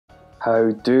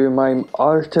How do Mime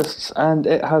Artists, and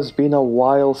it has been a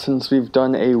while since we've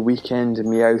done a weekend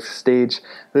Meowth stage.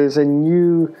 There's a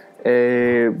new,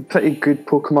 pretty good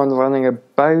Pokemon running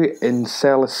about in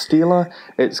Celesteela.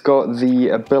 It's got the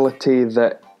ability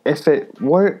that if it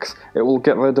works, it will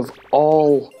get rid of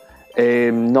all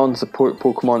non-support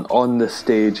Pokemon on the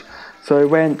stage. So I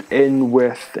went in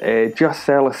with just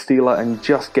Celesteela and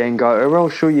just Gengar. I will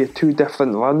show you two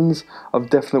different runs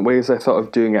of different ways I thought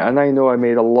of doing it, and I know I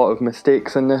made a lot of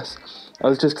mistakes in this. I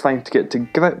was just trying to get to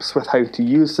grips with how to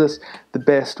use this, the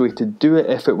best way to do it,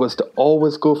 if it was to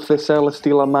always go for the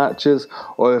Celesteela matches,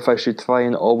 or if I should try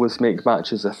and always make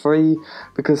matches a free,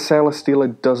 because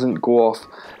Celesteela doesn't go off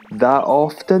that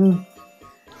often.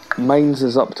 Mine's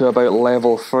is up to about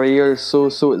level 3 or so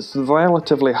it's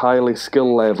relatively highly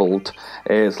skill leveled.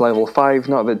 It's level 5,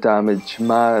 not that damage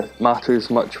matters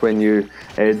much when you're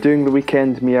doing the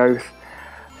weekend Meowth.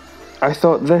 I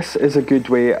thought this is a good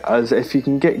way, as if you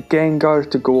can get Gengar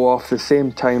to go off the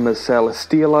same time as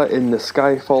Celesteela in the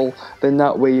Skyfall, then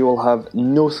that way you will have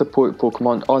no support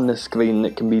Pokemon on the screen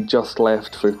that can be just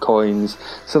left for coins.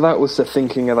 So that was the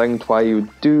thinking around why you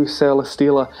would do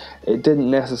Celesteela. It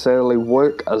didn't necessarily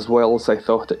work as well as I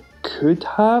thought it could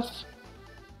have,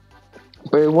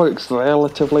 but it works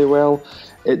relatively well.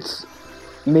 It's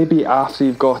maybe after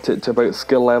you've got it to about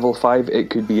skill level 5 it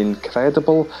could be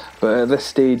incredible, but at this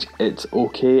stage it's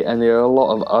okay, and there are a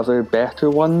lot of other better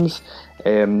ones.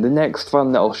 The next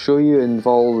run that I'll show you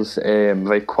involves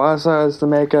Rayquaza as the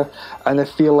Mega, and I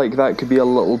feel like that could be a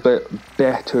little bit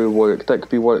better worked. That could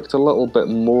be worked a little bit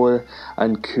more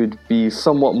and could be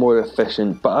somewhat more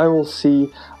efficient, but I will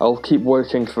see. I'll keep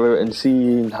working through it and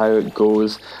seeing how it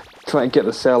goes, trying to get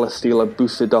the Celesteela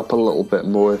boosted up a little bit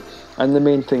more. And the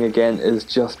main thing again is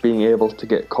just being able to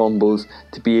get combos,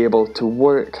 to be able to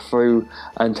work through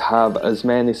and have as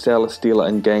many Celesteela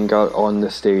and Gengar on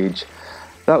the stage.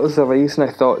 That was the reason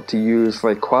I thought to use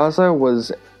Rayquaza,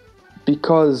 was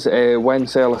because when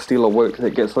Celesteela works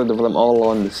it gets rid of them all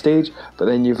on the stage, but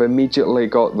then you've immediately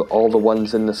got all the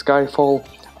ones in the Skyfall.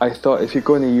 I thought if you're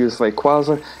going to use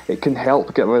Rayquaza, it can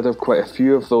help get rid of quite a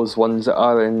few of those ones that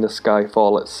are in the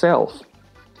Skyfall itself.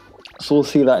 So we'll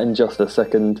see that in just a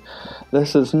second.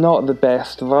 This is not the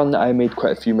best run. I made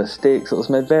quite a few mistakes. It was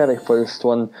my very first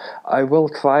one. I will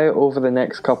try it over the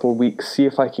next couple of weeks, see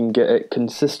if I can get it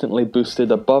consistently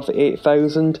boosted above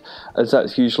 8,000, as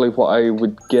that's usually what I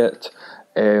would get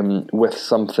with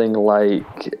something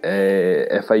like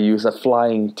if I use a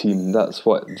flying team. That's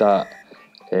what that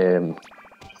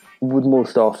would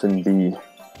most often be.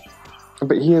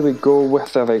 But here we go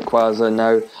with the Rayquaza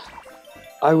now.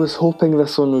 I was hoping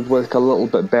this one would work a little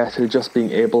bit better, just being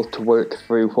able to work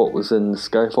through what was in the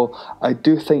Skyfall. I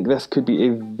do think this could be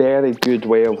a very good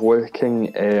way of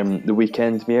working the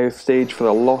weekend Meowth stage for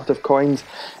a lot of coins.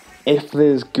 If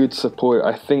there's good support,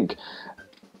 I think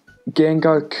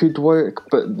Gengar could work,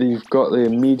 but you've got the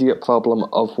immediate problem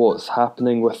of what's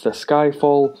happening with the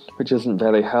Skyfall, which isn't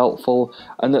very helpful,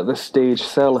 and at this stage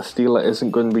Celesteela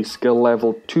isn't going to be skill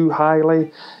leveled too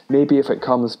highly. Maybe if it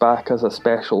comes back as a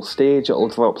special stage it'll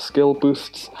drop skill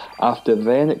boosts. After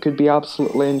then it could be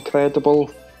absolutely incredible.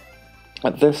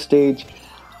 At this stage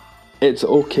it's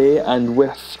okay, and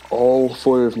with all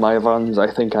 4 of my runs I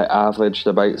think I averaged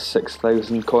about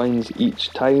 6,000 coins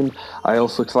each time. I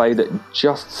also tried it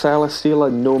just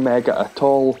Celesteela, no Mega at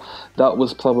all. That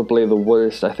was probably the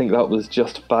worst. I think that was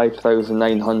just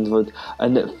 5,900,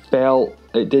 and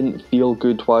it didn't feel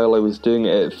good while I was doing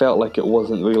it. It felt like it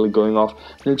wasn't really going off.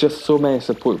 There were just so many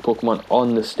support Pokemon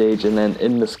on the stage and then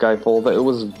in the Skyfall that it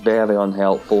was very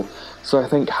unhelpful. So I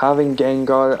think having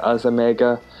Gengar as a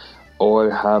Mega,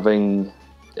 or having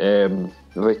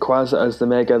Rayquaza as the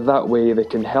Mega, that way they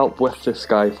can help with the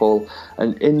Skyfall,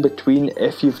 and in between,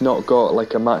 if you've not got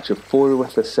like a match of 4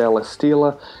 with the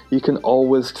Celesteela, you can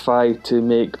always try to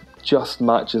make just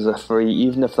matches a free,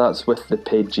 even if that's with the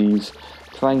Pidgeys,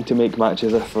 trying to make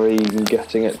matches a free and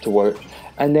getting it to work.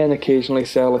 And then occasionally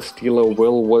Celesteela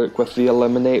will work with the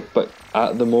Eliminate, but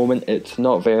at the moment it's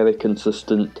not very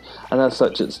consistent, and as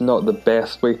such it's not the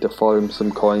best way to farm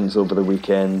some coins over the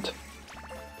weekend.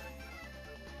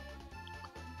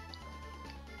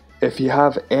 If you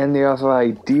have any other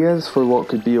ideas for what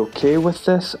could be okay with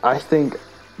this, I think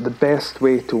the best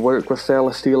way to work with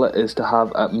Celesteela is to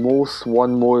have at most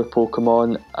 1 more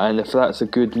Pokemon, and if that's a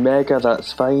good Mega,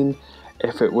 that's fine.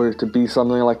 If it were to be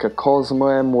something like a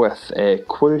Cosmoem with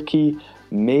Quirky,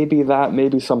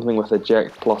 maybe something with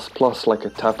Eject ++ like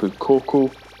a Tapu Koko,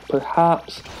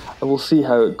 perhaps. I will see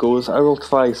how it goes. I will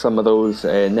try some of those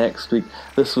next week.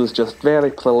 This was just very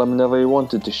preliminary. I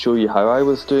wanted to show you how I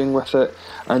was doing with it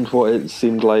and what it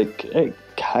seemed like it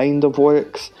kind of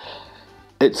works.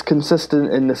 It's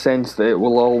consistent in the sense that it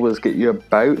will always get you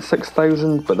about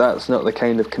 6,000, but that's not the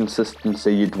kind of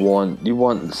consistency you'd want. You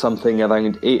want something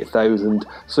around 8,000,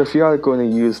 so if you are going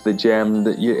to use the gem,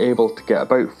 that you're able to get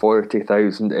about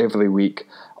 40,000 every week.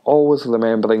 Always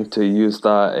remembering to use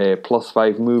that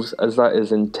 +5 moves, as that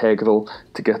is integral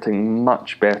to getting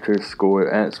much better score,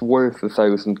 and it's worth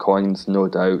 1,000 coins, no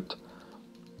doubt.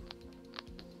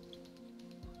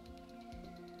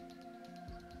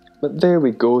 But there we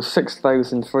go,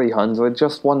 6,300,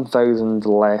 just 1,000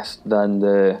 less than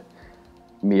the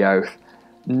Meowth.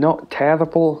 Not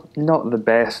terrible, not the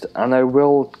best, and I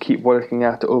will keep working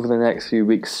at it over the next few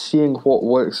weeks, seeing what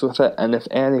works with it, and if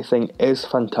anything is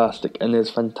fantastic and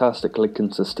is fantastically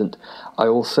consistent, I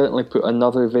will certainly put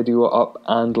another video up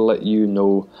and let you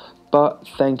know. But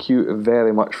thank you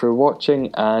very much for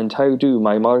watching, and how do,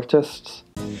 Mime Artists?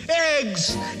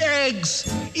 Eggs!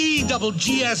 Eggs!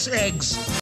 E-double-G-S eggs!